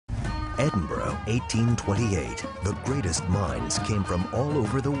Edinburgh, 1828. The greatest minds came from all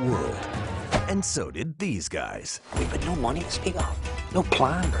over the world. And so did these guys. We've got no money to speak of. No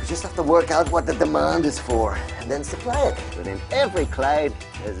plan. We just have to work out what the demand is for, and then supply it. Within every cloud,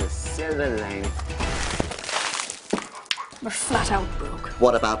 there's a silver line. We're flat out broke.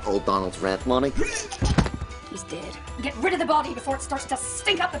 What about old Donald's rent money? He's dead. Get rid of the body before it starts to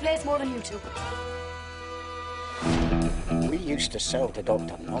stink up the place more than you two. We used to sell to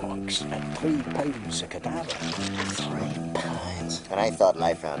Dr. Knox at £3 a cadaver. £3? And I thought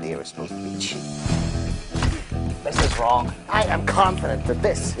life around here was supposed to be cheap. This is wrong. I am confident that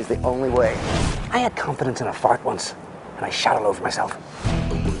this is the only way. I had confidence in a fart once, and I shot all over myself.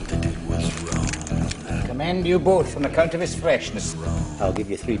 Commend you both on account of his freshness. I'll give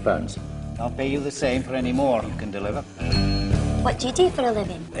you £3. I'll pay you the same for any more you can deliver. What do you do for a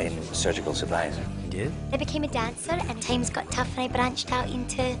living? In surgical supplies. You? I became a dancer and times got tough and I branched out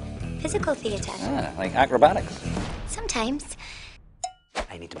into physical theatre. Ah, like acrobatics. Sometimes.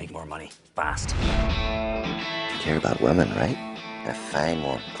 I need to make more money, fast. You care about women, right? A fine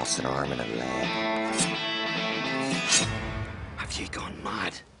one costs an arm and a leg. Have you gone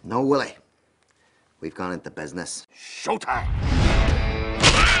mad? No, Willie. We've gone into business. Showtime!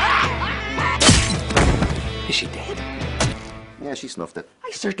 Is she dead? Yeah, she snuffed it. I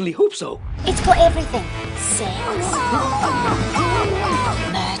certainly hope so. It's got everything. Sex.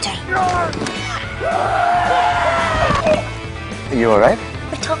 Murder. Are you alright?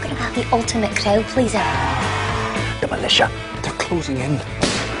 We're talking about the ultimate crowd pleaser. The militia. They're closing in.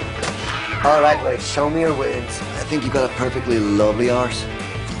 Alright, Willie, show me your wounds. I think you've got a perfectly lovely arse.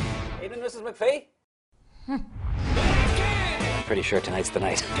 Evening, Mrs. McPhee. I'm pretty sure tonight's the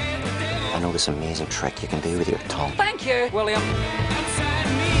night. I know this amazing trick you can do with your tongue. Thank you, William.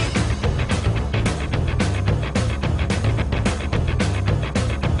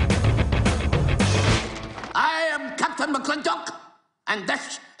 I am Captain McClintock, and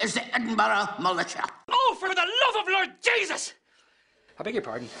this is the Edinburgh Militia. Oh, for the love of Lord Jesus! I beg your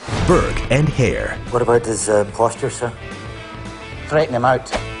pardon. Burke and Hare. What about his posture, sir? Threaten him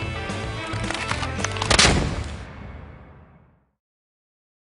out.